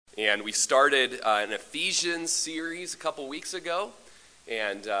And we started an Ephesians series a couple weeks ago.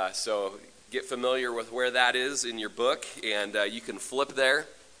 And so get familiar with where that is in your book. And you can flip there.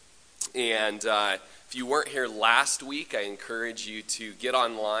 And if you weren't here last week, I encourage you to get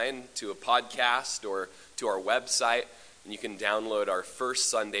online to a podcast or to our website. And you can download our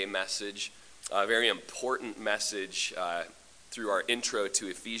first Sunday message, a very important message through our intro to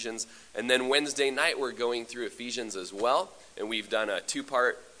Ephesians. And then Wednesday night, we're going through Ephesians as well. And we've done a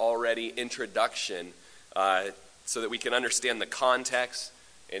two-part already introduction so that we can understand the context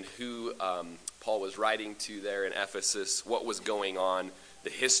and who Paul was writing to there in Ephesus, what was going on, the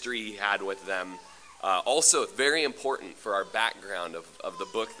history he had with them. Also, very important for our background of the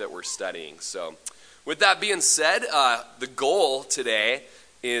book that we're studying. So with that being said, the goal today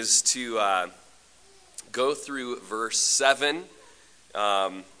is to go through verse 7.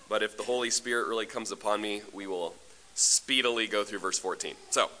 But if the Holy Spirit really comes upon me, we will speedily go through verse 14.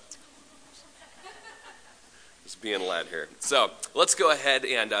 So, just being led here. So, let's go ahead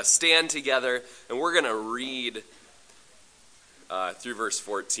and stand together, and we're going to read through verse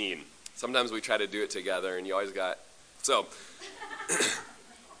 14. Sometimes we try to do it together, and you always got... So,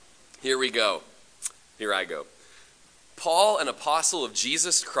 here we go. Here I go. Paul, an apostle of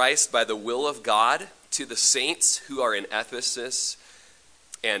Jesus Christ by the will of God, to the saints who are in Ephesus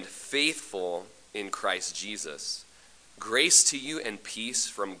and faithful in Christ Jesus. Grace to you and peace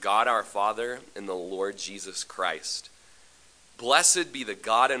from God our Father and the Lord Jesus Christ. Blessed be the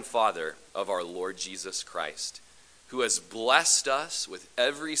God and Father of our Lord Jesus Christ, who has blessed us with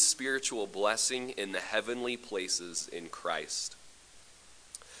every spiritual blessing in the heavenly places in Christ.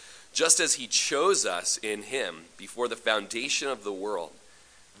 Just as he chose us in him before the foundation of the world,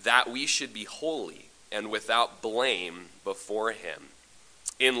 that we should be holy and without blame before him.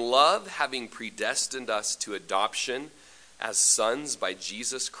 In love, having predestined us to adoption as sons by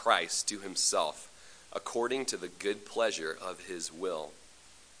Jesus Christ to himself, according to the good pleasure of his will,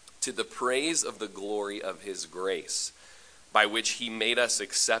 to the praise of the glory of his grace, by which he made us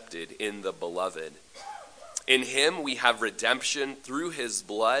accepted in the beloved. In him we have redemption through his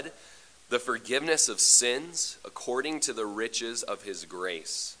blood, the forgiveness of sins, according to the riches of his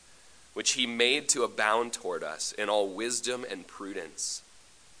grace, which he made to abound toward us in all wisdom and prudence,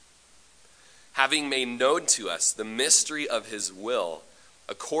 having made known to us the mystery of his will,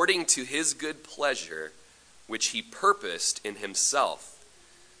 according to his good pleasure, which he purposed in himself,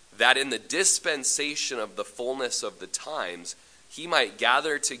 that in the dispensation of the fullness of the times he might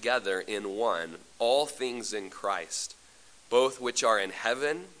gather together in one all things in Christ, both which are in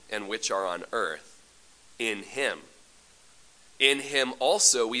heaven and which are on earth, in him. In him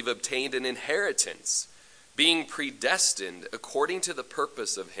also we've obtained an inheritance, being predestined according to the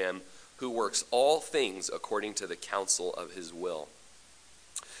purpose of him who works all things according to the counsel of his will,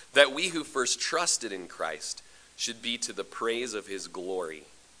 that we who first trusted in Christ should be to the praise of his glory.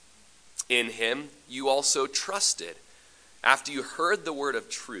 In him you also trusted, after you heard the word of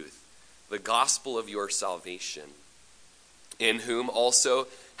truth, the gospel of your salvation, in whom also,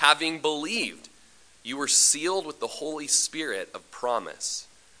 having believed, you were sealed with the Holy Spirit of promise,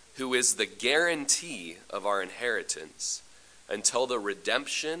 who is the guarantee of our inheritance, until the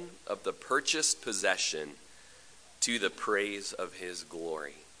redemption of the purchased possession, to the praise of his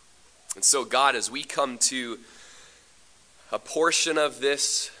glory. And so, God, as we come to a portion of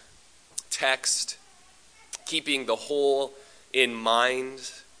this text, keeping the whole in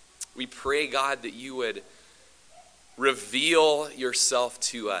mind, we pray, God, that you would reveal yourself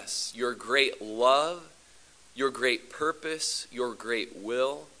to us, your great love, your great purpose, your great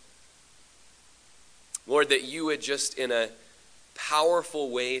will. Lord, that you would just in a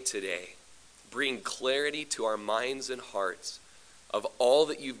powerful way today bring clarity to our minds and hearts of all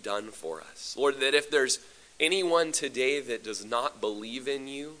that you've done for us. Lord, that if there's anyone today that does not believe in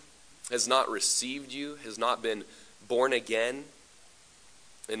you, has not received you, has not been born again,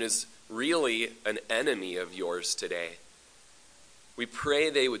 and is really an enemy of yours today, we pray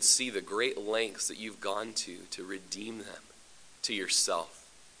they would see the great lengths that you've gone to redeem them to yourself,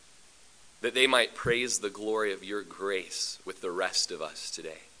 that they might praise the glory of your grace with the rest of us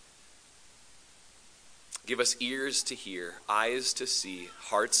today. Give us ears to hear, eyes to see,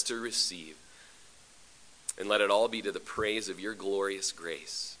 hearts to receive, and let it all be to the praise of your glorious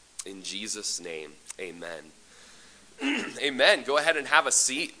grace. In Jesus' name, amen. Amen. Go ahead and have a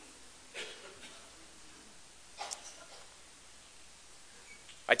seat.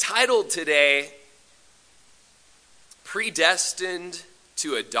 I titled today, Predestined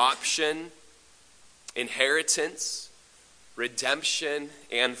to Adoption, Inheritance, Redemption,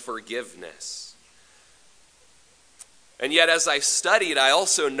 and Forgiveness. And yet as I studied, I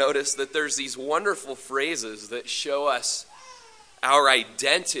also noticed that there's these wonderful phrases that show us our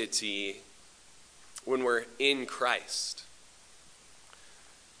identity when we're in Christ.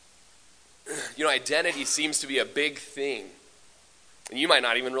 You know, identity seems to be a big thing. And you might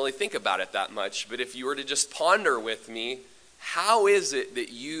not even really think about it that much, but if you were to just ponder with me, how is it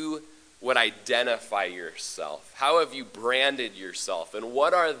that you would identify yourself? How have you branded yourself? And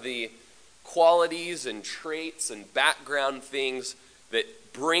what are the qualities and traits and background things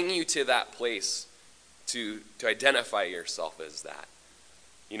that bring you to that place to identify yourself as that?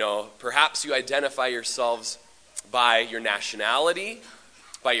 You know, perhaps you identify yourselves by your nationality,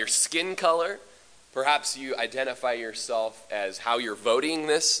 by your skin color. Perhaps you identify yourself as how you're voting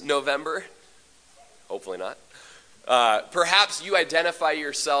this November. Hopefully not. Perhaps you identify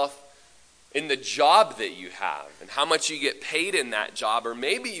yourself in the job that you have and how much you get paid in that job, or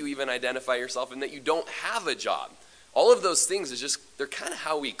maybe you even identify yourself in that you don't have a job. All of those things is just, they're kind of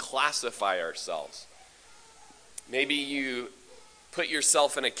how we classify ourselves. Maybe you put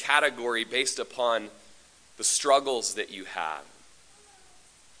yourself in a category based upon the struggles that you have.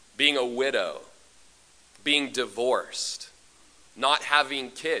 Being a widow, being divorced, not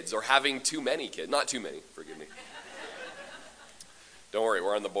having kids, or having too many kids. Not too many, forgive me. Don't worry,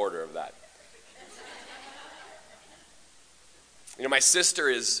 we're on the border of that. You know, my sister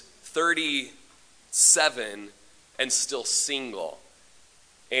is 37 and still single.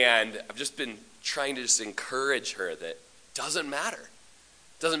 And I've just been trying to just encourage her that it doesn't matter.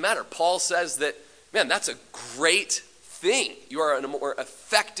 It doesn't matter. Paul says that, man, that's a great thing. You are a more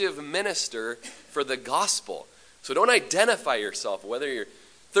effective minister for the gospel. So don't identify yourself, whether you're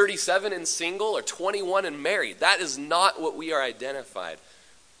 37 and single or 21 and married. That is not what we are identified.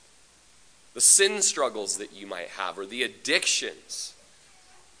 The sin struggles that you might have, or the addictions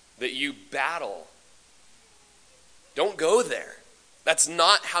that you battle. Don't go there. That's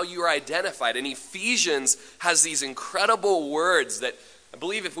not how you are identified. And Ephesians has these incredible words that I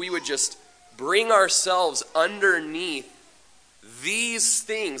believe if we would just bring ourselves underneath these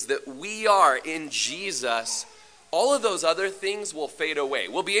things that we are in Jesus, all of those other things will fade away.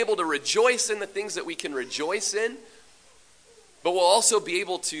 We'll be able to rejoice in the things that we can rejoice in, but we'll also be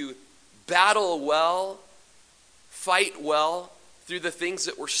able to battle well, fight well through the things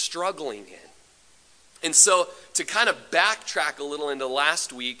that we're struggling in. And so to kind of backtrack a little into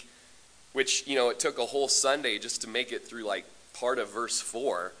last week, which, you know, it took a whole Sunday just to make it through like part of verse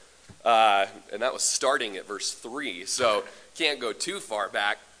 4, and that was starting at verse 3, so can't go too far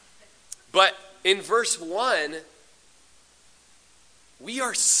back. But in verse 1, we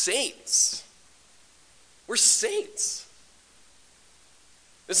are saints. We're saints.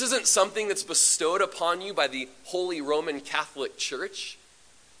 This isn't something that's bestowed upon you by the Holy Roman Catholic Church.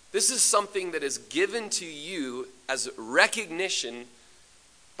 This is something that is given to you as recognition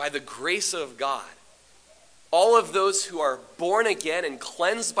by the grace of God. All of those who are born again and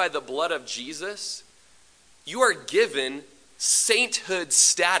cleansed by the blood of Jesus, you are given sainthood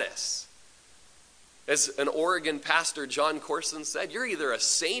status. As an Oregon pastor, John Corson, said, you're either a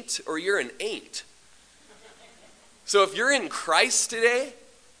saint or you're an ain't. So if you're in Christ today,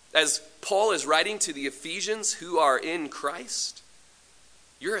 as Paul is writing to the Ephesians who are in Christ,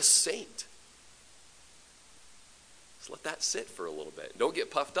 you're a saint. Just let that sit for a little bit. Don't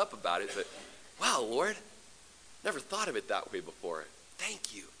get puffed up about it, but wow, Lord, never thought of it that way before.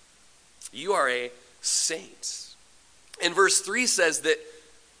 Thank you. You are a saint. And verse 3 says that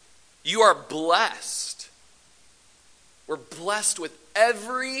you are blessed. We're blessed with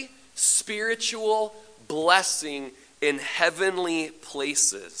every spiritual blessing in heavenly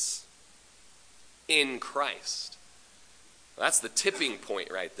places in Christ. That's the tipping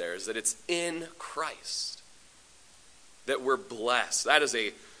point right there, is that it's in Christ that we're blessed. That is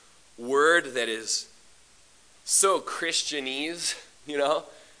a word that is so Christianese, you know.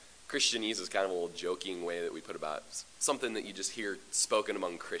 Christianese is kind of a little joking way that we put about something that you just hear spoken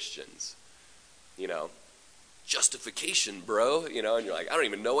among Christians, you know. Justification, bro, you know, and you're like, I don't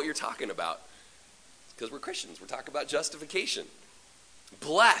even know what you're talking about. Because we're Christians, we're talking about justification.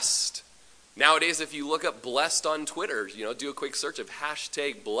 Blessed. Nowadays, if you look up blessed on Twitter, you know, do a quick search of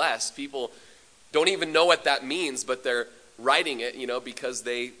hashtag blessed. People don't even know what that means, but they're writing it, you know, because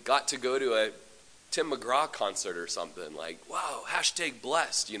they got to go to a Tim McGraw concert or something. Like, wow, hashtag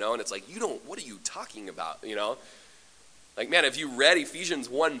blessed, you know, and it's like, what are you talking about, you know? Like, man, if you read Ephesians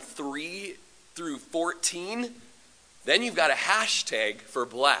 1:3 through 14, then you've got a hashtag for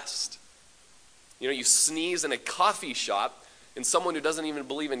blessed. You know, you sneeze in a coffee shop, and someone who doesn't even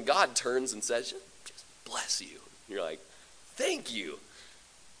believe in God turns and says, just bless you. And you're like, thank you.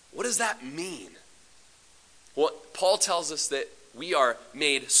 What does that mean? Well, Paul tells us that we are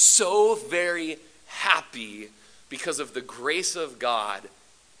made so very happy because of the grace of God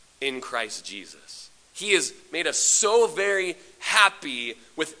in Christ Jesus. He has made us so very happy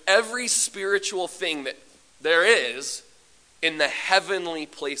with every spiritual thing that there is in the heavenly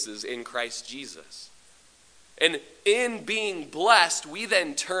places in Christ Jesus. And in being blessed, we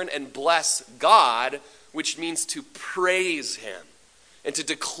then turn and bless God, which means to praise him and to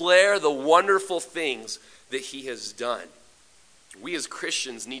declare the wonderful things that he has done. We as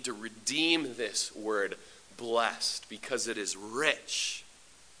Christians need to redeem this word blessed because it is rich.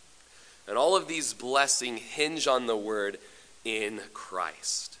 And all of these blessings hinge on the word in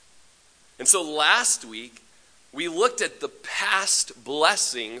Christ. And so last week, we looked at the past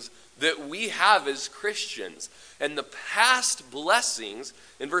blessings that we have as Christians. And the past blessings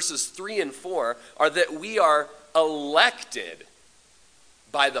in verses 3 and 4 are that we are elected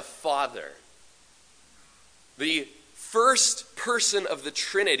by the Father. The first person of the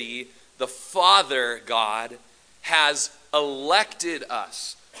Trinity, the Father God, has elected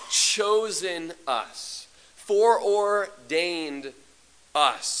us, chosen us, foreordained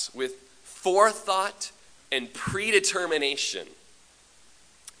us with forethought and predetermination.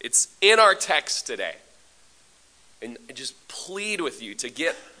 It's in our text today. And I just plead with you to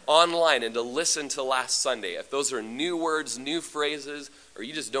get online and to listen to last Sunday. If those are new words, new phrases, or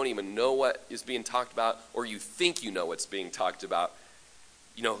you just don't even know what is being talked about, or you think you know what's being talked about,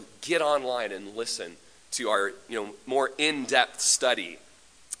 get online and listen to our, more in-depth study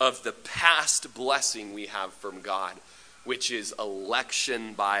of the past blessing we have from God, which is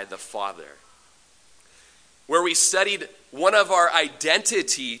election by the Father. Where we studied one of our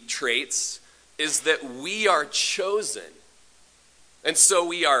identity traits is that we are chosen. And so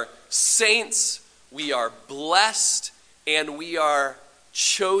we are saints, we are blessed, and we are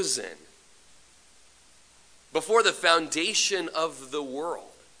chosen. Before the foundation of the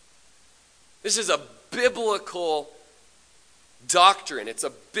world. This is a biblical doctrine. It's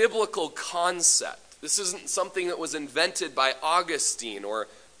a biblical concept. This isn't something that was invented by Augustine or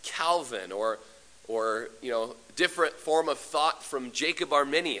Calvin or different form of thought from Jacob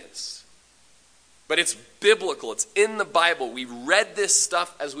Arminius. But it's biblical. It's in the Bible. We read this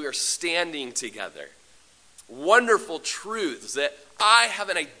stuff as we were standing together. Wonderful truths that I have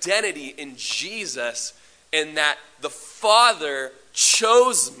an identity in Jesus and that the Father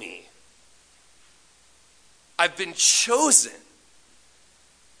chose me. I've been chosen.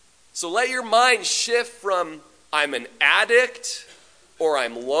 So let your mind shift from I'm an addict, or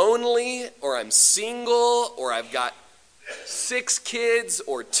I'm lonely, or I'm single, or I've got 6 kids,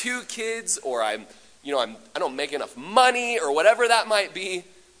 or 2 kids, or I don't make enough money, or whatever that might be,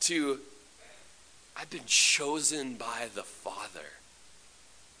 to I've been chosen by the Father.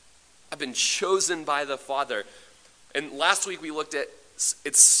 I've been chosen by the Father. And last week we looked at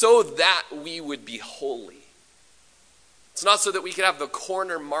it's so that we would be holy. It's not so that we could have the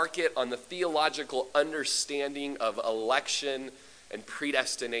corner market on the theological understanding of election and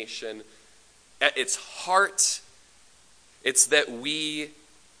predestination. At its heart, it's that we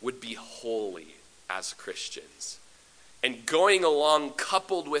would be holy as Christians. And going along,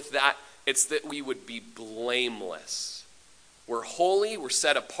 coupled with that, it's that we would be blameless. We're holy, we're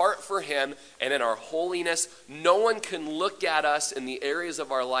set apart for him, and in our holiness, no one can look at us in the areas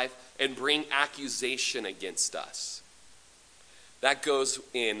of our life and bring accusation against us. That goes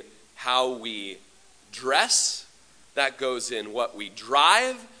in how we dress, that goes in what we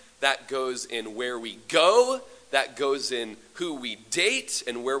drive, that goes in where we go, that goes in who we date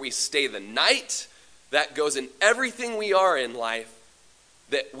and where we stay the night, that goes in everything we are in life,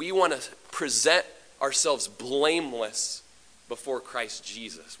 that we want to present ourselves blameless before Christ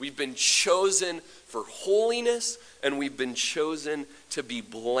Jesus. We've been chosen for holiness, and we've been chosen to be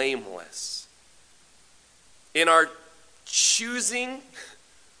blameless. In our choosing,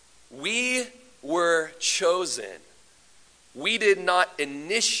 we were chosen. We did not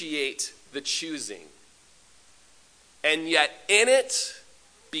initiate the choosing. And yet in it,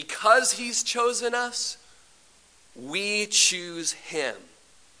 because he's chosen us, we choose him.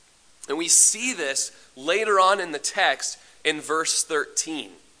 And we see this later on in the text in verse 13.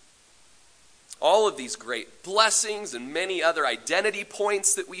 All of these great blessings and many other identity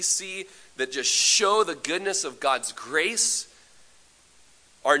points that we see that just show the goodness of God's grace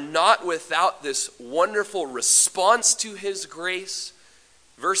are not without this wonderful response to his grace.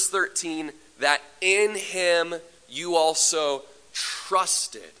 Verse 13, that in him you also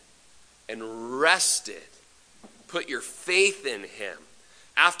trusted and rested. Put your faith in him.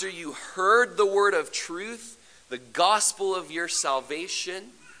 After you heard the word of truth, the gospel of your salvation,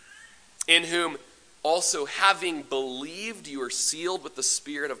 in whom Also, having believed, you are sealed with the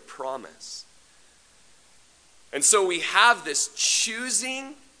Spirit of promise. And so we have this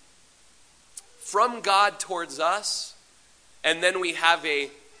choosing from God towards us, and then we have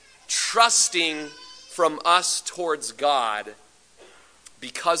a trusting from us towards God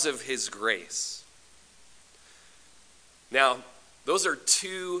because of his grace. Now, those are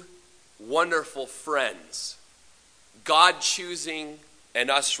two wonderful friends. God choosing and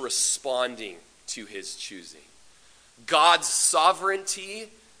us responding to his choosing. God's sovereignty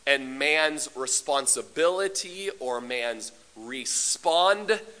and man's responsibility, or man's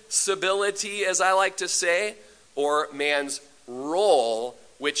responsibility, as I like to say, or man's role,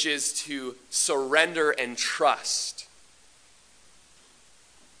 which is to surrender and trust.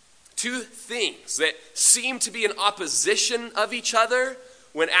 Two things that seem to be in opposition of each other,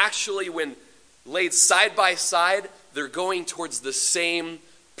 when actually, when laid side by side, they're going towards the same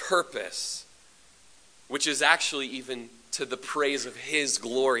purpose, which is actually even to the praise of his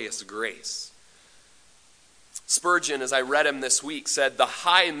glorious grace. Spurgeon, as I read him this week, said, "The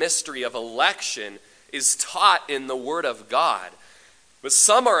high mystery of election is taught in the Word of God, but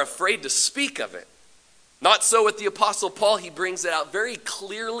some are afraid to speak of it. Not so with the Apostle Paul. He brings it out very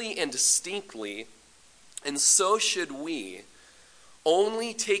clearly and distinctly, and so should we,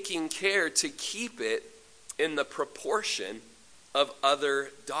 only taking care to keep it in the proportion of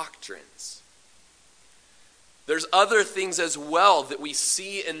other doctrines." There's other things as well that we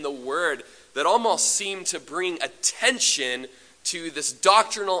see in the Word that almost seem to bring attention to this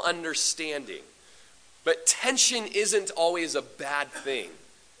doctrinal understanding. But tension isn't always a bad thing.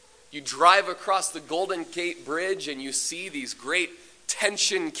 You drive across the Golden Gate Bridge and you see these great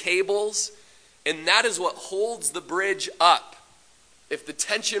tension cables, and that is what holds the bridge up. If the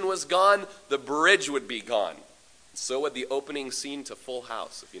tension was gone, the bridge would be gone. So would the opening scene to Full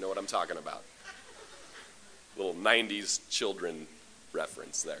House, if you know what I'm talking about. Little 90s children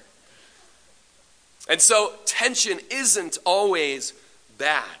reference there. And so tension isn't always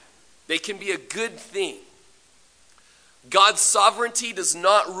bad. They can be a good thing. God's sovereignty does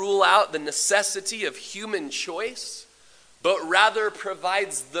not rule out the necessity of human choice, but rather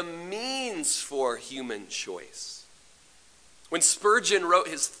provides the means for human choice. When Spurgeon wrote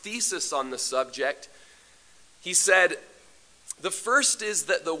his thesis on the subject, he said, "The first is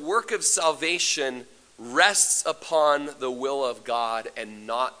that the work of salvation rests upon the will of God and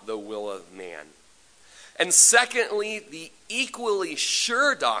not the will of man. And secondly, the equally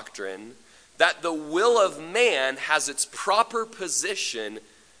sure doctrine that the will of man has its proper position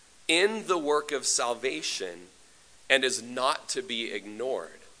in the work of salvation and is not to be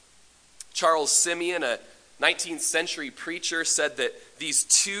ignored." Charles Simeon, a 19th century preacher, said that these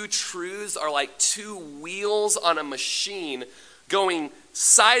two truths are like two wheels on a machine going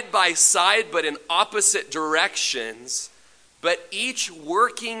side by side but in opposite directions, but each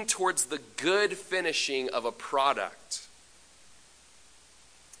working towards the good finishing of a product.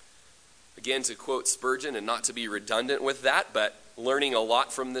 Again, to quote Spurgeon, and not to be redundant with that, but learning a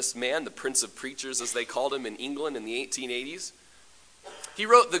lot from this man, the Prince of Preachers as they called him in England in the 1880s, he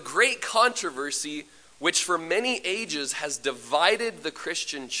wrote, "The great controversy which for many ages has divided the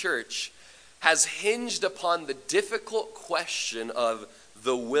Christian church has hinged upon the difficult question of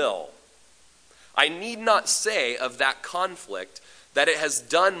the will. I need not say of that conflict that it has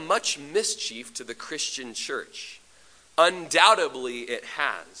done much mischief to the Christian church. Undoubtedly it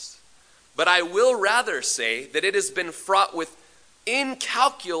has. But I will rather say that it has been fraught with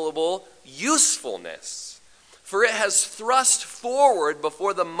incalculable usefulness, for it has thrust forward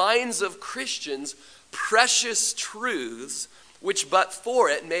before the minds of Christians precious truths which but for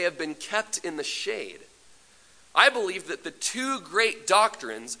it may have been kept in the shade. I believe that the two great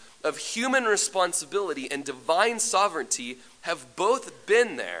doctrines of human responsibility and divine sovereignty have both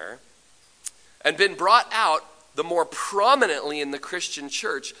been there and been brought out the more prominently in the Christian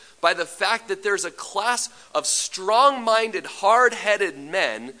church by the fact that there's a class of strong-minded, hard-headed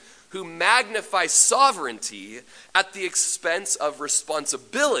men who magnify sovereignty at the expense of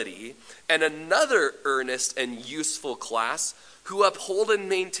responsibility, and another earnest and useful class who uphold and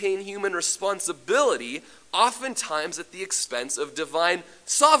maintain human responsibility, oftentimes at the expense of divine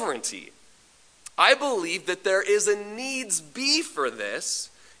sovereignty. I believe that there is a needs be for this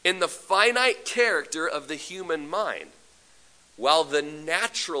in the finite character of the human mind, while the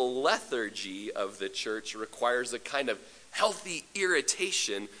natural lethargy of the church requires a kind of healthy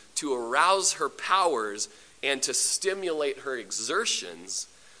irritation to arouse her powers and to stimulate her exertions.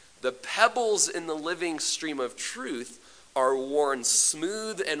 The pebbles in the living stream of truth are worn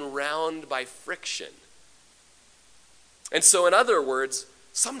smooth and round by friction. And so, in other words,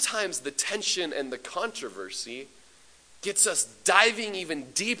 sometimes the tension and the controversy gets us diving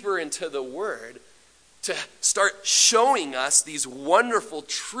even deeper into the Word to start showing us these wonderful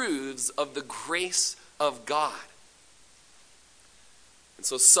truths of the grace of God. And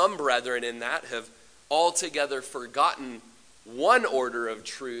so some brethren in that have altogether forgotten one order of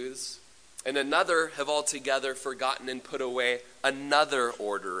truths, and another have altogether forgotten and put away another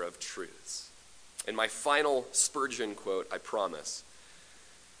order of truths. And my final Spurgeon quote, I promise,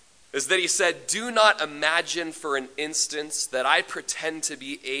 is that he said, "Do not imagine for an instant that I pretend to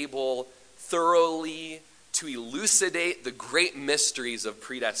be able thoroughly to elucidate the great mysteries of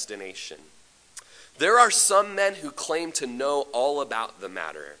predestination. There are some men who claim to know all about the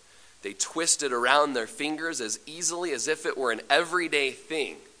matter. They twist it around their fingers as easily as if it were an everyday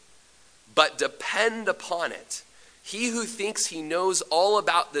thing. But depend upon it, he who thinks he knows all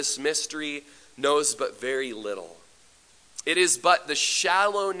about this mystery knows but very little. It is but the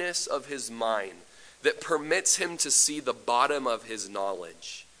shallowness of his mind that permits him to see the bottom of his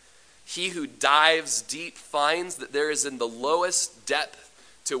knowledge. He who dives deep finds that there is in the lowest depth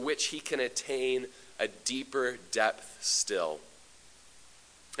to which he can attain a deeper depth still."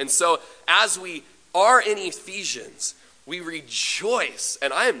 And so as we are in Ephesians, we rejoice,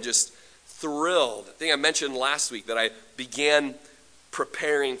 and I am just thrilled. I think I mentioned last week that I began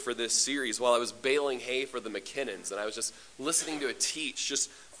preparing for this series while I was baling hay for the McKinnons, and I was just listening to it teach, just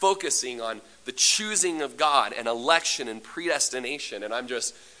focusing on the choosing of God and election and predestination, and I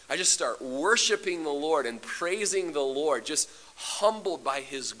just start worshiping the Lord and praising the Lord, just humbled by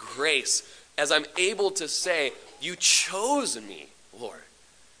his grace as I'm able to say, "You chose me, Lord.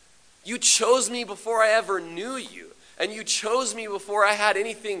 You chose me before I ever knew you, and you chose me before I had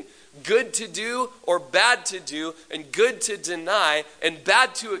anything good to do or bad to do, and good to deny and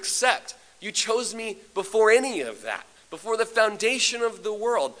bad to accept. You chose me before any of that. Before the foundation of the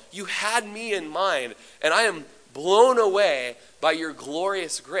world, you had me in mind, and I am blown away by your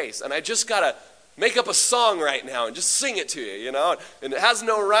glorious grace." And I just got to make up a song right now and just sing it to you, and it has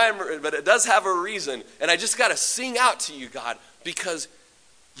no rhyme, but it does have a reason, and I just got to sing out to you, God, because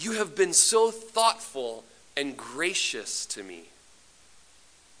you have been so thoughtful and gracious to me.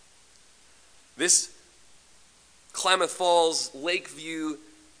 This Klamath Falls, Lakeview,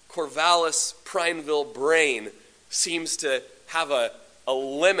 Corvallis, Prineville brain seems to have a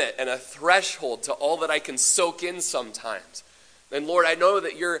limit and a threshold to all that I can soak in sometimes. And Lord, I know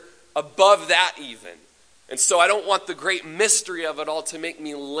that you're above that even. And so I don't want the great mystery of it all to make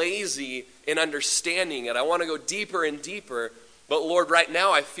me lazy in understanding it. I want to go deeper and deeper. But Lord, right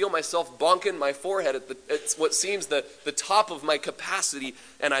now I feel myself bonking my forehead at what seems the top of my capacity,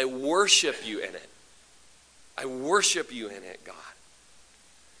 and I worship you in it. I worship you in it, God.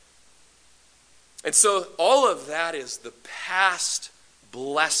 And so all of that is the past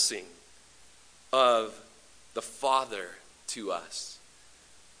blessing of the Father to us.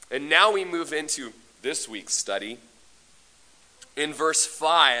 And now we move into this week's study in verse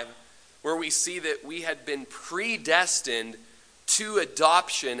 5, where we see that we had been predestined to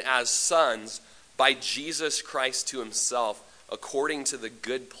adoption as sons by Jesus Christ to himself, according to the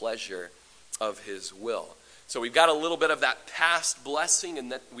good pleasure of his will. So we've got a little bit of that past blessing,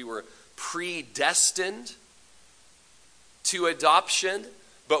 and that we were predestined to adoption,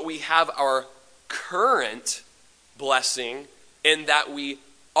 but we have our current blessing in that we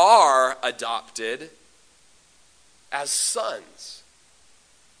are adopted as sons.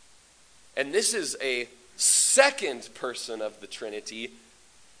 And this is a second person of the Trinity,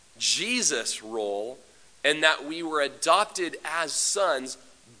 Jesus' role, in that we were adopted as sons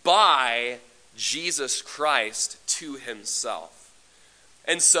by Jesus Christ to himself.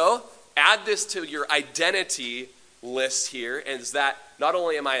 And so, add this to your identity list here, is that not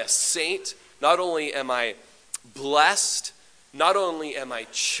only am I a saint, not only am I blessed, not only am I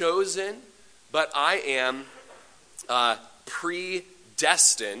chosen, but I am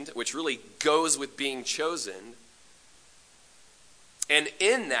predestined, which really goes with being chosen. And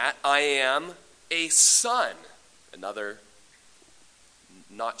in that, I am a son. Another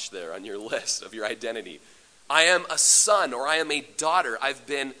notch there on your list of your identity. I am a son, or I am a daughter. I've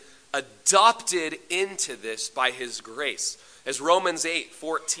been adopted into this by his grace. As Romans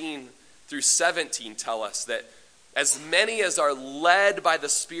 8:14 through 17 tell us, that as many as are led by the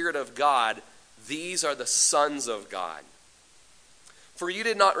Spirit of God, these are the sons of God. For you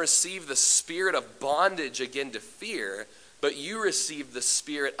did not receive the spirit of bondage again to fear, but you received the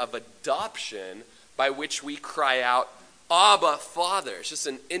spirit of adoption, by which we cry out, Abba, Father. It's just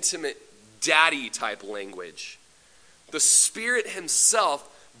an intimate daddy type language. The Spirit himself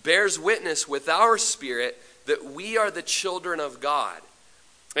bears witness with our spirit that we are the children of God.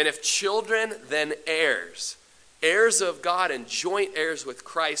 And if children, then heirs, heirs of God and joint heirs with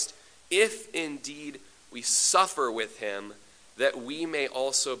Christ, if indeed we suffer with him, that we may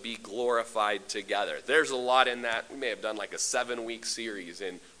also be glorified together. There's a lot in that. We may have done like a 7-week series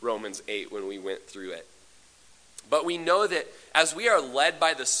in Romans 8 when we went through it. But we know that as we are led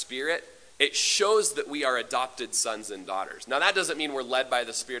by the Spirit, it shows that we are adopted sons and daughters. Now, that doesn't mean we're led by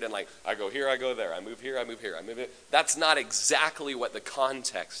the Spirit and like, I go here, I go there, I move here, I move here, I move it. That's not exactly what the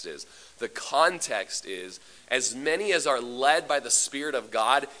context is. The context is, as many as are led by the Spirit of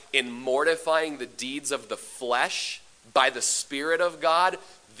God in mortifying the deeds of the flesh by the Spirit of God,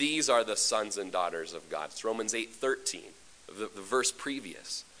 these are the sons and daughters of God. It's Romans 8:13, the verse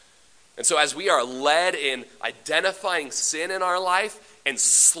previous. And so as we are led in identifying sin in our life and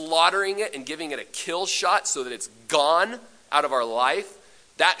slaughtering it and giving it a kill shot so that it's gone out of our life,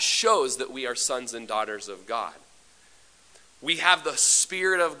 that shows that we are sons and daughters of God. We have the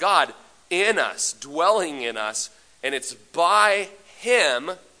Spirit of God in us, dwelling in us, and it's by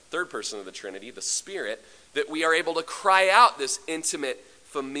him, third person of the Trinity, the Spirit, that we are able to cry out this intimate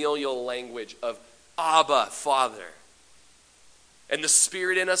familial language of Abba, Father. And the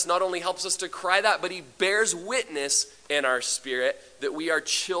Spirit in us not only helps us to cry that, but he bears witness in our spirit that we are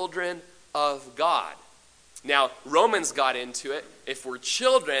children of God. Now, Romans got into it. If we're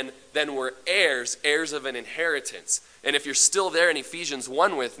children, then we're heirs, heirs of an inheritance. And if you're still there in Ephesians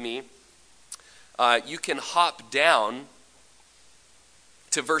 1 with me, you can hop down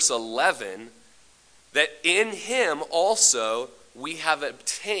to verse 11, that in him also we have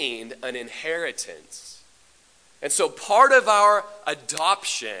obtained an inheritance. And so part of our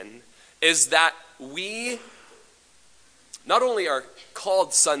adoption is that we not only are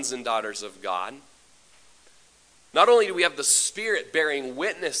called sons and daughters of God, not only do we have the Spirit bearing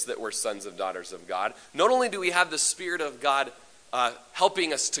witness that we're sons and daughters of God, not only do we have the Spirit of God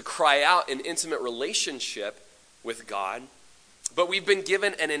helping us to cry out in intimate relationship with God, but we've been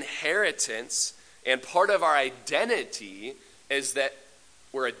given an inheritance, and part of our identity is that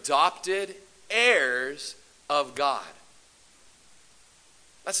we're adopted heirs of God.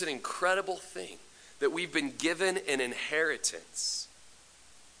 That's an incredible thing, that we've been given an inheritance.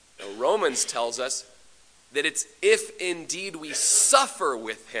 Now, Romans tells us that it's if indeed we suffer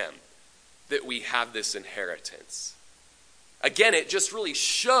with him that we have this inheritance. Again, it just really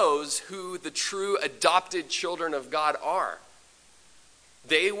shows who the true adopted children of God are.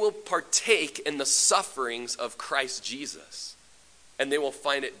 They will partake in the sufferings of Christ Jesus, and they will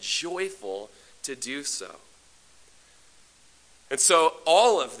find it joyful to do so. And so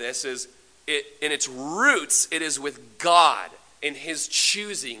all of this is, in its roots, it is with God, in his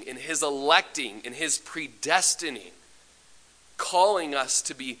choosing, in his electing, in his predestining, calling us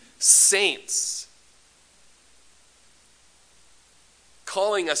to be saints,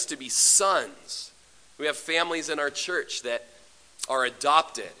 calling us to be sons. We have families in our church that are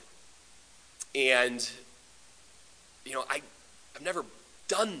adopted. And, I've never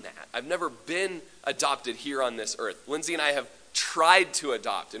done that. I've never been adopted here on this earth. Lindsay and I have tried to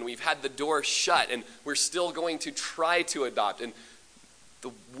adopt, and we've had the door shut, and we're still going to try to adopt. And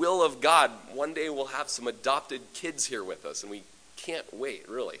the will of God, one day we'll have some adopted kids here with us, and we can't wait,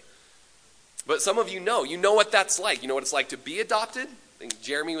 really. But some of you know what that's like. You know what it's like to be adopted. I think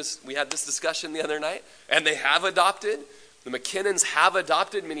we had this discussion the other night, and they have adopted. The McKinnons have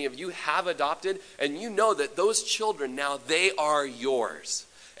adopted. Many of you have adopted, and you know that those children now, they are yours,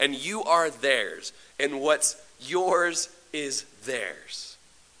 and you are theirs, and what's yours is theirs.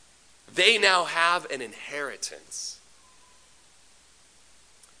 They now have an inheritance.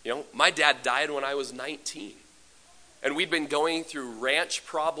 My dad died when I was 19, and we'd been going through ranch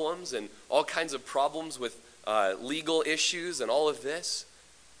problems and all kinds of problems with legal issues and all of this.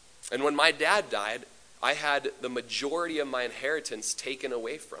 And when my dad died, I had the majority of my inheritance taken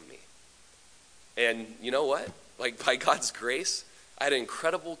away from me. And you know what? By God's grace, I had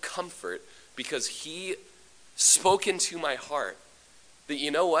incredible comfort because he spoke into my heart that,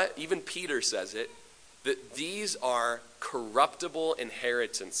 you know what? Even Peter says it, that these are corruptible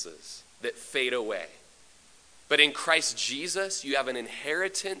inheritances that fade away. But in Christ Jesus, you have an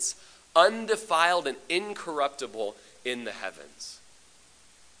inheritance undefiled and incorruptible in the heavens.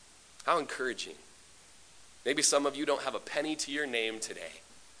 How encouraging. Maybe some of you don't have a penny to your name today,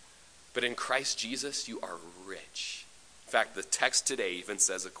 but in Christ Jesus, you are rich. In fact, the text today even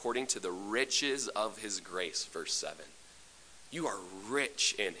says, according to the riches of his grace, verse 7. You are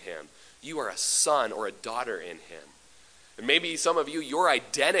rich in him. You are a son or a daughter in him. And maybe some of you, your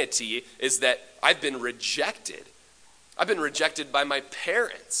identity is that I've been rejected. I've been rejected by my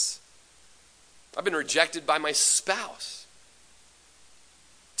parents. I've been rejected by my spouse.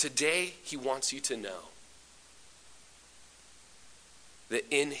 Today, he wants you to know that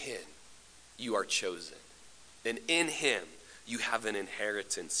in him you are chosen. And in him you have an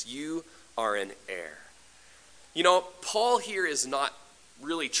inheritance. You are an heir. You know, Paul here is not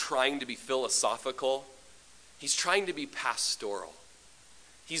really trying to be philosophical. He's trying to be pastoral.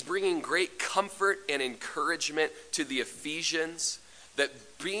 He's bringing great comfort and encouragement to the Ephesians that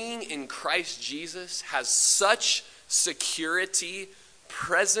being in Christ Jesus has such security,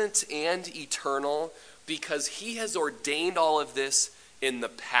 present and eternal, because he has ordained all of this in the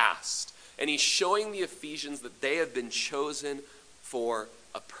past. And he's showing the Ephesians that they have been chosen for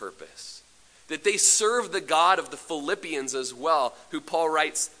a purpose. That they serve the God of the Philippians as well, who Paul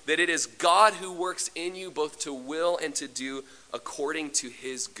writes that it is God who works in you both to will and to do according to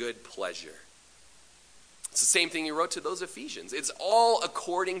his good pleasure. It's the same thing he wrote to those Ephesians. It's all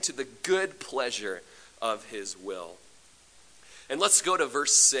according to the good pleasure of his will. And let's go to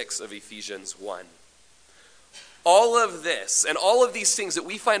verse 6 of Ephesians 1. All of this and all of these things that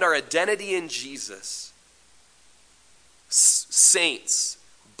we find our identity in Jesus, saints,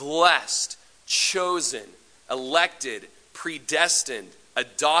 blessed, chosen, elected, predestined,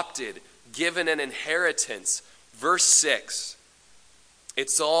 adopted, given an inheritance. Verse 6,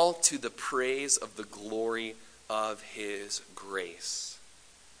 it's all to the praise of the glory of his grace.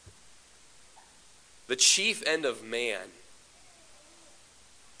 The chief end of man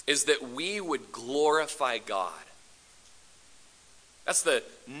is that we would glorify God. That's the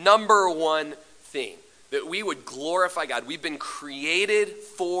number one thing, that we would glorify God. We've been created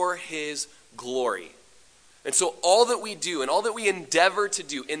for his glory. And so all that we do and all that we endeavor to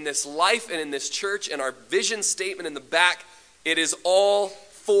do in this life and in this church and our vision statement in the back, it is all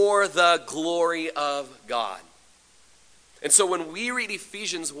for the glory of God. And so when we read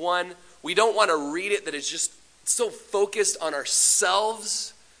Ephesians 1, we don't want to read it that it's just so focused on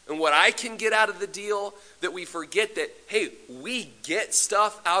ourselves and what I can get out of the deal, that we forget that, hey, we get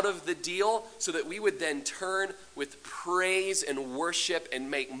stuff out of the deal so that we would then turn with praise and worship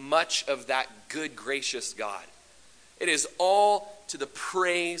and make much of that good, gracious God. It is all to the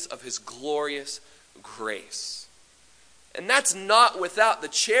praise of his glorious grace. And that's not without the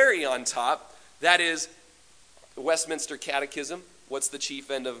cherry on top. That is the Westminster Catechism. What's the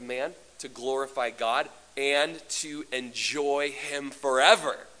chief end of man? To glorify God and to enjoy him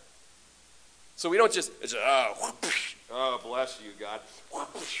forever. So we don't just, oh, bless you, God.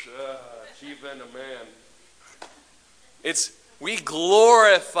 Chief end of man. It's, we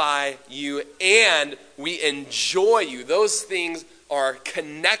glorify you and we enjoy you. Those things are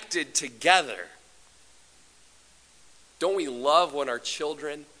connected together. Don't we love when our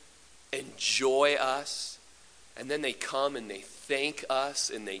children enjoy us and then they come and they thank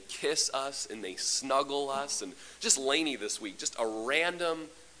us and they kiss us and they snuggle us? And just Lainey this week, just a random,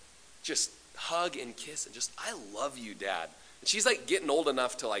 just hug and kiss and just, I love you, Dad. And she's like getting old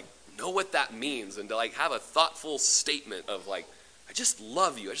enough to like know what that means and to like have a thoughtful statement of like, I just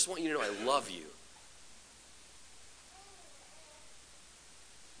love you. I just want you to know I love you.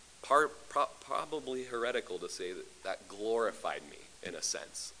 Probably heretical to say that glorified me in a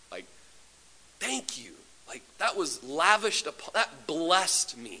sense. Like, thank you. Like, that was lavished upon, that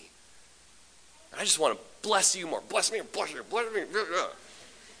blessed me. And I just want to bless you more. Bless me, bless you, bless me.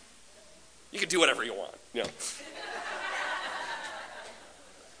 You can do whatever you want. You know. If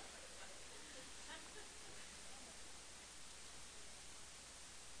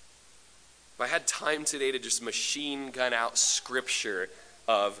I had time today to just machine gun out scripture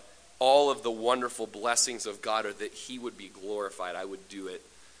of all of the wonderful blessings of God, or that he would be glorified, I would do it.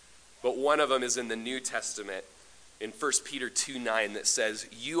 But one of them is in the New Testament, in 1 Peter 2:9, that says,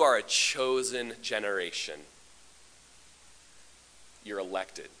 you are a chosen generation. You're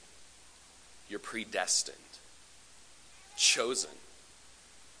elected. You're predestined. Chosen.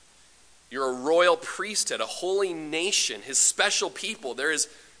 You're a royal priesthood, a holy nation, his special people. There is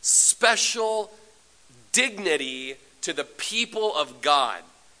special dignity to the people of God.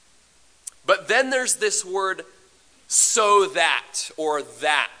 But then there's this word, so that, or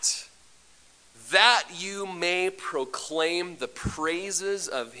that you may proclaim the praises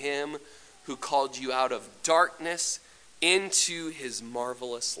of him who called you out of darkness into his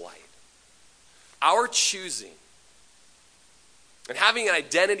marvelous light. Our choosing and having an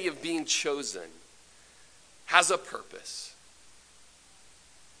identity of being chosen has a purpose.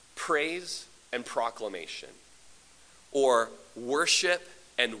 Praise and proclamation, or worship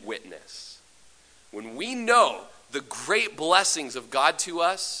and witness. When we know the great blessings of God to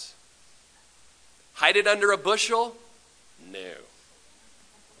us, hide it under a bushel? No.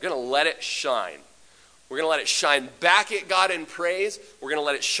 We're going to let it shine. We're going to let it shine back at God in praise. We're going to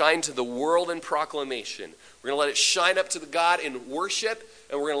let it shine to the world in proclamation. We're going to let it shine up to the God in worship,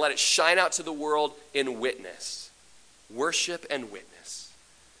 and we're going to let it shine out to the world in witness. Worship and witness.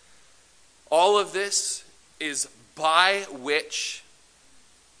 All of this is by which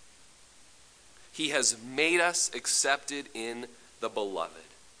he has made us accepted in the beloved.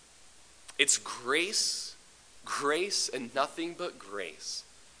 It's grace, and nothing but grace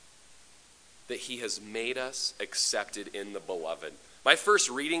that he has made us accepted in the beloved. My first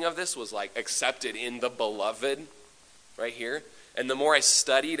reading of this was like accepted in the beloved right here. And the more I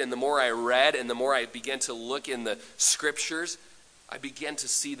studied and the more I read and the more I began to look in the scriptures, I began to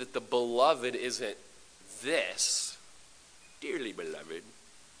see that the beloved isn't this, dearly beloved,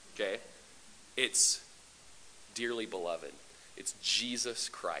 okay? It's dearly beloved. It's Jesus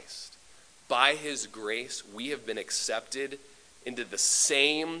Christ. By his grace, we have been accepted into the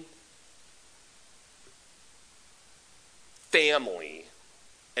same family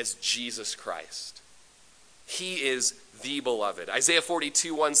as Jesus Christ. He is the beloved. Isaiah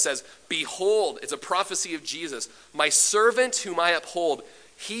 42:1 says, "Behold," it's a prophecy of Jesus, "my servant whom I uphold,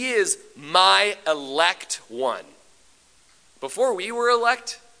 he is my elect one." Before we were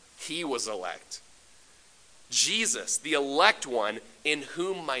elect, he was elect. Jesus, the elect one, in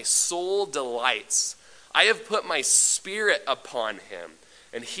whom my soul delights. I have put my spirit upon him,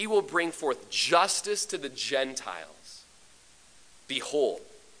 and he will bring forth justice to the Gentiles. Behold,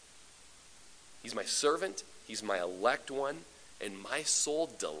 he's my servant, he's my elect one, and my soul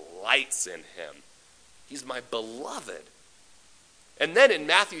delights in him. He's my beloved. And then in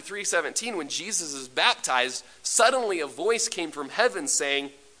Matthew 3:17, when Jesus is baptized, suddenly a voice came from heaven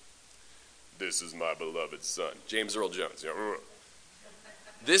saying, "This is my beloved son." James Earl Jones.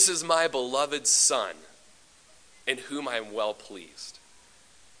 "This is my beloved son, in whom I am well pleased."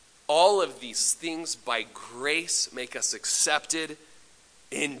 All of these things by grace make us accepted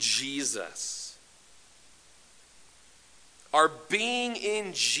in Jesus. Our being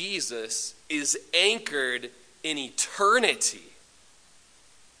in Jesus is anchored in eternity.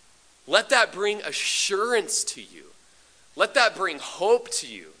 Let that bring assurance to you. Let that bring hope to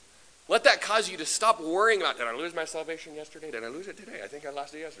you. Let that cause you to stop worrying about, did I lose my salvation yesterday? Did I lose it today? I think I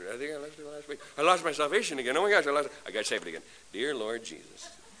lost it yesterday. I think I lost it last week. I lost my salvation again. Oh my gosh, I got saved again. Dear Lord Jesus,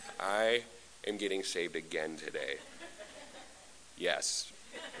 I am getting saved again today. Yes.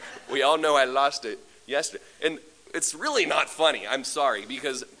 We all know I lost it yesterday. And it's really not funny, I'm sorry,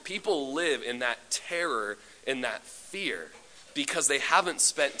 because people live in that terror, in that fear, because they haven't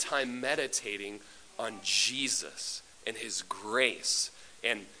spent time meditating on Jesus and his grace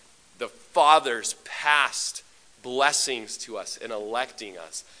and the Father's past blessings to us in electing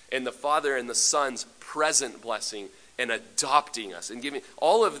us, and the Father and the Son's present blessing in adopting us and giving.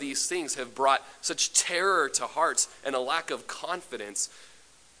 All of these things have brought such terror to hearts and a lack of confidence,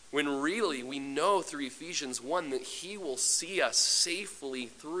 when really we know through Ephesians 1 that he will see us safely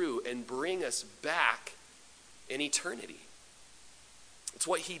through and bring us back in eternity. It's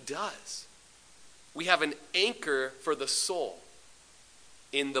what he does. We have an anchor for the soul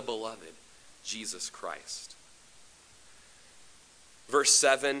in the beloved, Jesus Christ. Verse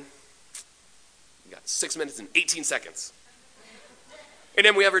 7, we got 6 minutes and 18 seconds. In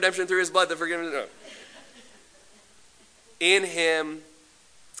him we have redemption through his blood, the forgiveness. No. In him,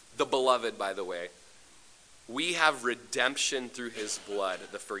 the beloved, by the way, we have redemption through his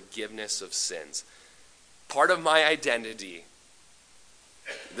blood, the forgiveness of sins. Part of my identity,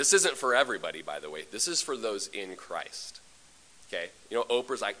 this isn't for everybody, by the way. This is for those in Christ. Okay? You know,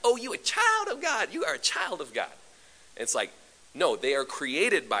 Oprah's like, "Oh, you a child of God. You are a child of God." And it's like, no, they are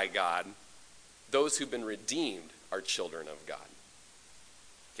created by God. Those who've been redeemed are children of God.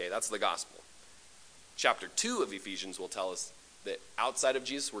 Okay, that's the gospel. Chapter 2 of Ephesians will tell us that outside of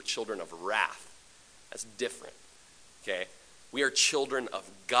Jesus, we're children of wrath. That's different. Okay? We are children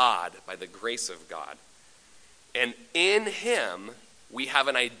of God by the grace of God. And in him, we have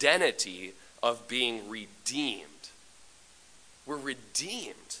an identity of being redeemed. We're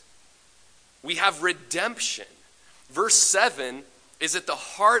redeemed. We have redemption. Verse 7 is at the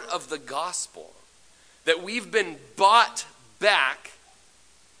heart of the gospel, that we've been bought back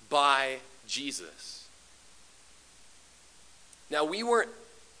by Jesus. Now, we weren't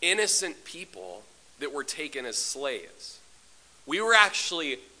innocent people that were taken as slaves. We were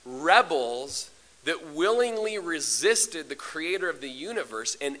actually rebels that willingly resisted the creator of the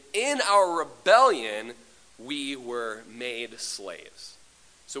universe, and in our rebellion, we were made slaves.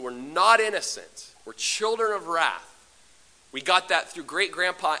 So we're not innocent. We're children of wrath. We got that through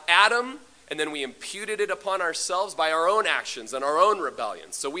great-grandpa Adam, and then we imputed it upon ourselves by our own actions and our own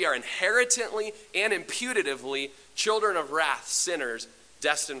rebellions. So we are inherently and imputatively children of wrath, sinners,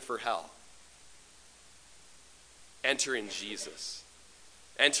 destined for hell. Enter in Jesus.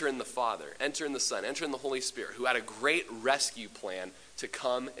 Enter in the Father. Enter in the Son. Enter in the Holy Spirit, who had a great rescue plan to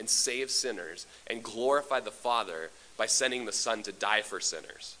come and save sinners and glorify the Father by sending the Son to die for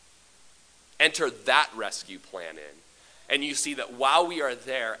sinners. Enter that rescue plan in. And you see that while we are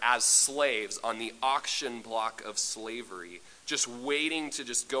there as slaves on the auction block of slavery, just waiting to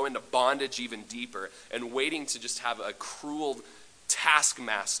just go into bondage even deeper, and waiting to just have a cruel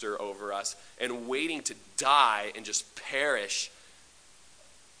taskmaster over us, and waiting to die and just perish,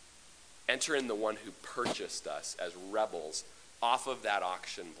 enter in the one who purchased us as rebels off of that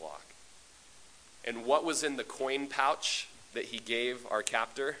auction block. And what was in the coin pouch that he gave our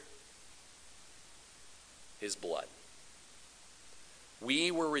captor? His blood.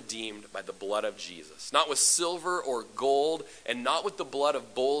 We were redeemed by the blood of Jesus, not with silver or gold, and not with the blood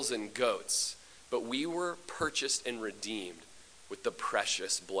of bulls and goats, but we were purchased and redeemed with the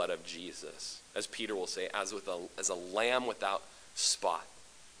precious blood of Jesus, as Peter will say, as a lamb without spot.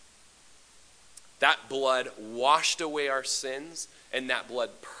 That blood washed away our sins, and that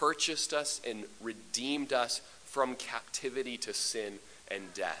blood purchased us and redeemed us from captivity to sin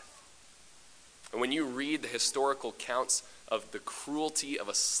and death. And when you read the historical accounts of the cruelty of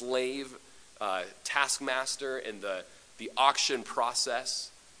a slave taskmaster and the auction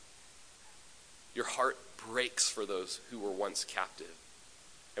process, your heart breaks for those who were once captive.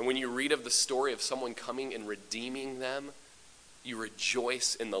 And when you read of the story of someone coming and redeeming them, you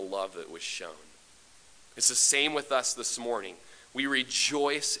rejoice in the love that was shown. It's the same with us this morning. We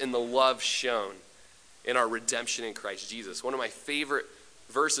rejoice in the love shown in our redemption in Christ Jesus. One of my favorite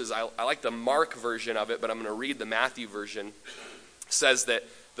verses, I like the Mark version of it, but I'm going to read the Matthew version, says that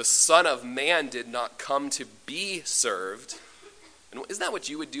the Son of Man did not come to be served. And isn't that what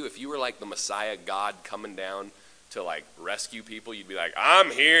you would do if you were like the Messiah God coming down to like rescue people? You'd be like,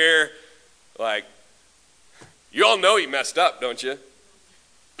 I'm here. Like, you all know you messed up, don't you?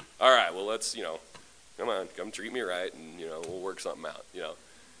 All right, well, let's, come on, come treat me right, and, we'll work something out,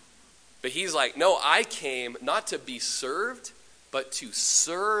 But he's like, no, I came not to be served, but to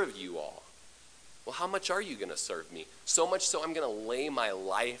serve you all. Well, how much are you going to serve me? So much so I'm going to lay my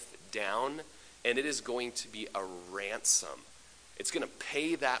life down, and it is going to be a ransom. It's going to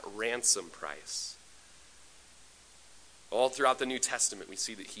pay that ransom price. All throughout the New Testament, we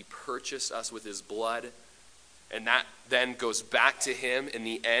see that he purchased us with his blood, and that then goes back to him. In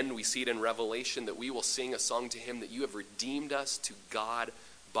the end, we see it in Revelation that we will sing a song to him that you have redeemed us to God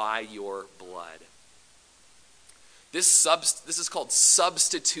by your blood. This is called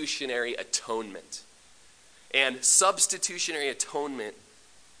substitutionary atonement. And substitutionary atonement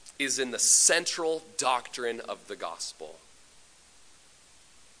is in the central doctrine of the gospel.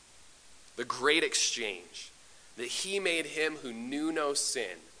 The great exchange, that he made him who knew no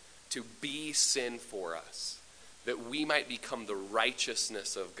sin to be sin for us, that we might become the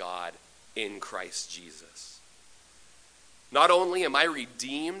righteousness of God in Christ Jesus. Not only am I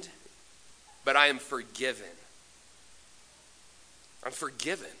redeemed, but I am forgiven. I'm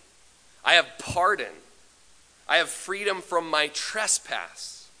forgiven. I have pardon. I have freedom from my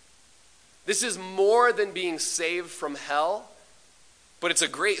trespass. This is more than being saved from hell, but it's a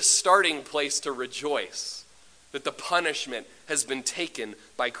great starting place to rejoice that the punishment has been taken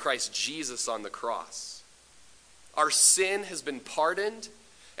by Christ Jesus on the cross. Our sin has been pardoned,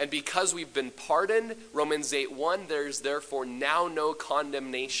 and because we've been pardoned, Romans 8:1, there's therefore now no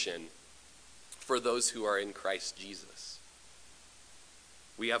condemnation for those who are in Christ Jesus.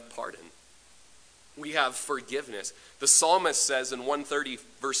 We have pardon. We have forgiveness. The psalmist says in 130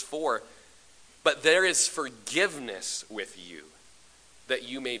 verse 4, but there is forgiveness with you, that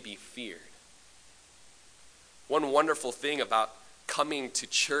you may be feared. One wonderful thing about coming to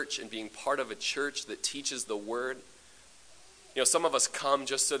church and being part of a church that teaches the word, some of us come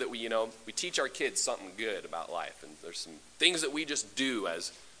just so that we teach our kids something good about life. And there's some things that we just do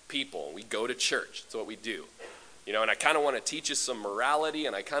as people. We go to church. That's what we do. And I kind of want to teach you some morality,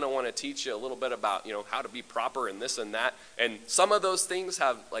 and I kind of want to teach you a little bit about, how to be proper and this and that. And some of those things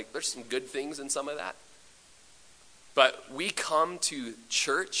have, there's some good things in some of that. But we come to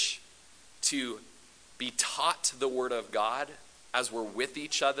church to be taught the Word of God as we're with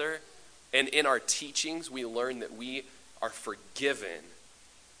each other. And in our teachings, we learn that we are forgiven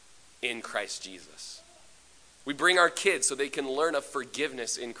in Christ Jesus. We bring our kids so they can learn of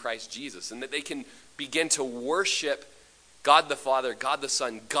forgiveness in Christ Jesus, and that they can begin to worship God the Father, God the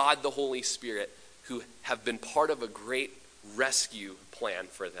Son, God the Holy Spirit, who have been part of a great rescue plan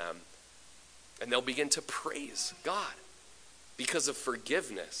for them. And they'll begin to praise God because of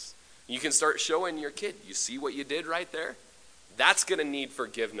forgiveness. You can start showing your kid, you see what you did right there? That's going to need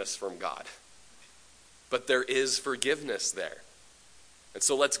forgiveness from God. But there is forgiveness there. And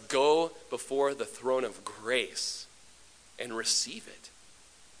so let's go before the throne of grace and receive it.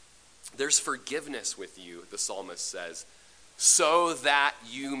 There's forgiveness with you, the psalmist says, so that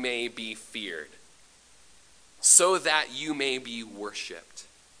you may be feared, so that you may be worshipped.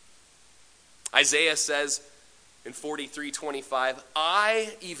 Isaiah says in 43:25,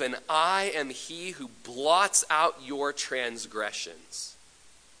 even I am he who blots out your transgressions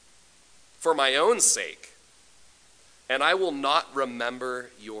for my own sake, and I will not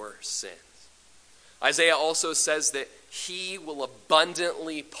remember your sins. Isaiah also says that he will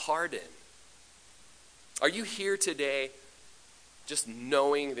abundantly pardon. Are you here today just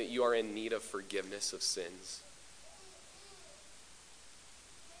knowing that you are in need of forgiveness of sins?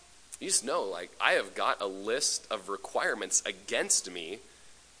 You just know, like, I have got a list of requirements against me,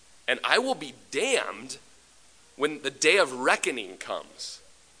 and I will be damned when the day of reckoning comes.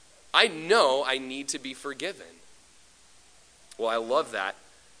 I know I need to be forgiven. Well, I love that.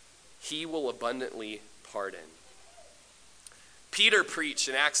 He will abundantly pardon. Peter preached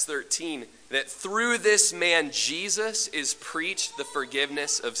in Acts 13 that through this man Jesus is preached the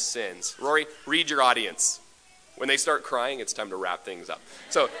forgiveness of sins. Rory, read your audience. When they start crying, it's time to wrap things up.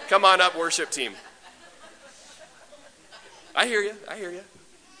 So come on up, worship team. I hear you.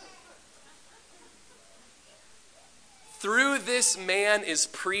 Through this man is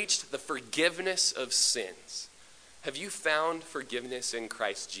preached the forgiveness of sins. Have you found forgiveness in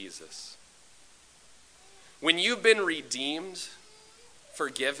Christ Jesus? When you've been redeemed,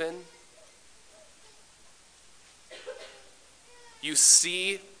 forgiven, you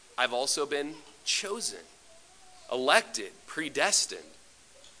see, I've also been chosen, elected, predestined.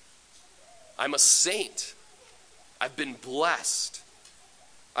 I'm a saint. I've been blessed.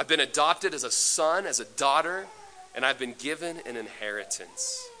 I've been adopted as a son, as a daughter, and I've been given an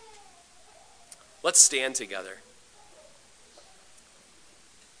inheritance. Let's stand together.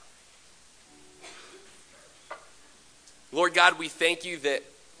 Lord God, we thank you that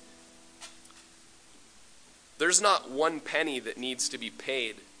there's not one penny that needs to be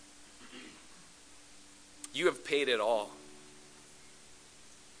paid. You have paid it all.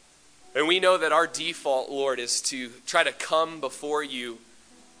 And we know that our default, Lord, is to try to come before you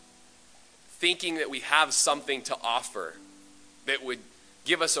thinking that we have something to offer that would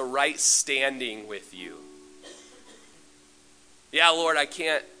give us a right standing with you. Yeah, Lord, I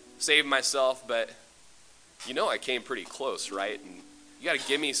can't save myself, but you know I came pretty close, right? And you got to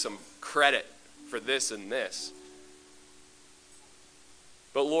give me some credit for this and this.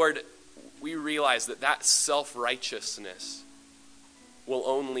 But Lord, we realize that that self-righteousness will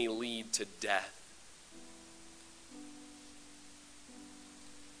only lead to death.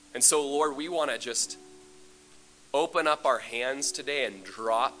 And so, Lord, we want to just open up our hands today and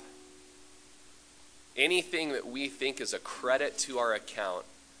drop anything that we think is a credit to our account.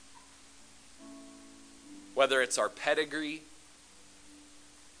 Whether it's our pedigree,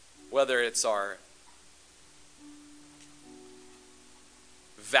 whether it's our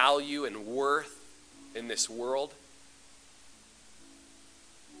value and worth in this world,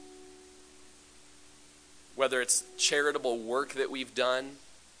 whether it's charitable work that we've done,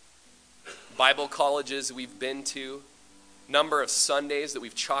 Bible colleges we've been to, number of Sundays that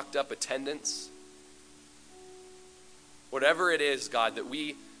we've chalked up attendance. Whatever it is, God, that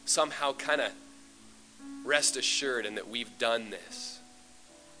we somehow kind of rest assured and that we've done this.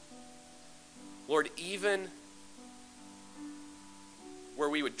 Lord, even where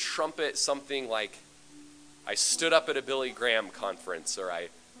we would trumpet something like, I stood up at a Billy Graham conference, or I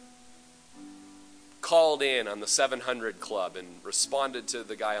called in on the 700 Club and responded to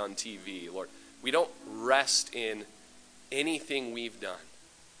the guy on TV. Lord, we don't rest in anything we've done.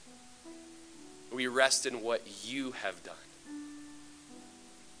 We rest in what you have done.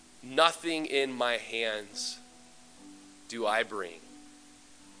 Nothing in my hands do I bring.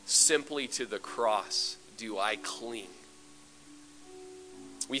 Simply to the cross do I cling.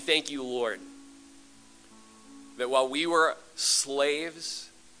 We thank you, Lord, that while we were slaves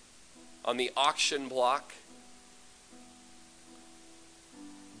on the auction block,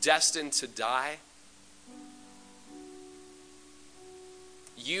 destined to die,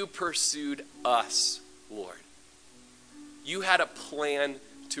 you pursued us, Lord. You had a plan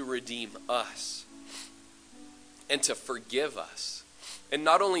to redeem us and to forgive us. And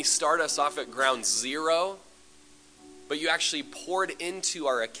not only start us off at ground zero, but you actually poured into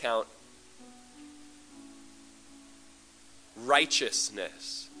our account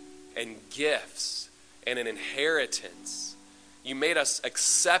righteousness and gifts and an inheritance. You made us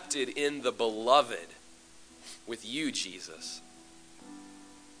accepted in the beloved with you, Jesus.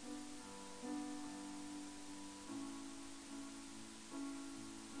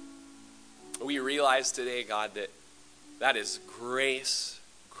 We realize today, God, that is grace,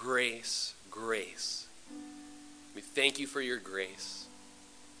 grace, grace. We thank you for your grace.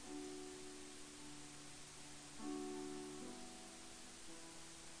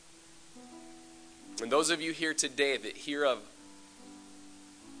 And those of you here today that hear of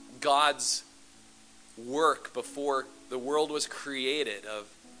God's work before the world was created, of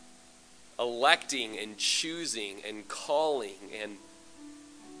electing and choosing and calling and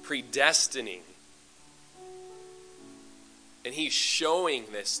predestining, and he's showing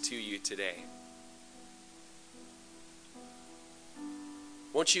this to you today.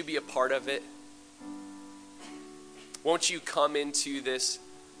 Won't you be a part of it? Won't you come into this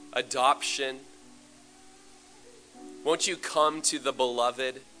adoption? Won't you come to the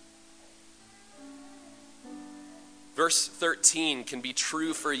beloved? Verse 13 can be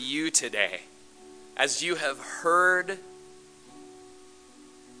true for you today. As you have heard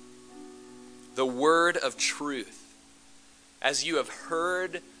the word of truth, as you have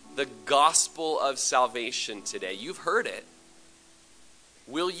heard the gospel of salvation today, you've heard it.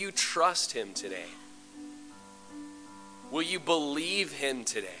 Will you trust him today? Will you believe him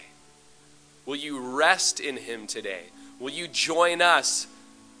today? Will you rest in him today? Will you join us,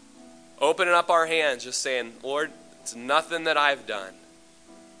 opening up our hands, just saying, Lord, it's nothing that I've done.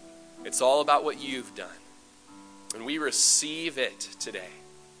 It's all about what you've done. And we receive it today.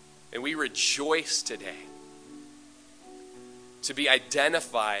 And we rejoice today to be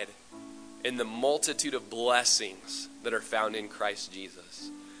identified in the multitude of blessings that are found in Christ Jesus.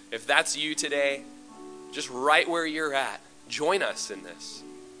 If that's you today, just right where you're at, join us in this.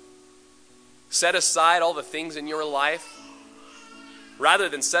 Set aside all the things in your life. Rather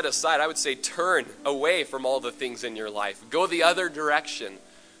than set aside, I would say turn away from all the things in your life. Go the other direction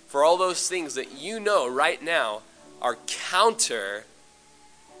for all those things that you know right now are counter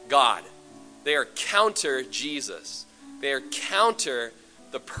God. They are counter Jesus. They are counter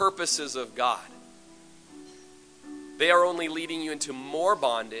the purposes of God. They are only leading you into more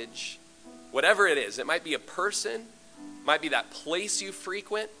bondage, whatever it is. It might be a person, might be that place you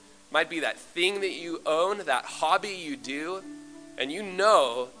frequent, might be that thing that you own, that hobby you do, and you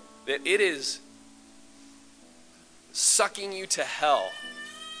know that it is sucking you to hell.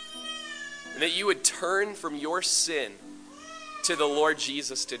 And that you would turn from your sin to the Lord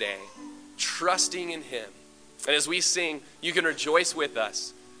Jesus today, trusting in him. And as we sing, you can rejoice with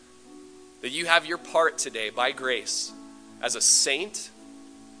us that you have your part today by grace as a saint,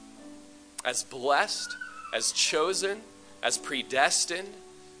 as blessed, as chosen, as predestined,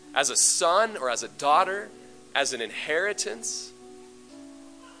 as a son or as a daughter, as an inheritance.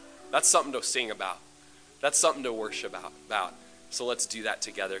 That's something to sing about. That's something to worship about. So let's do that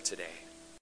together today.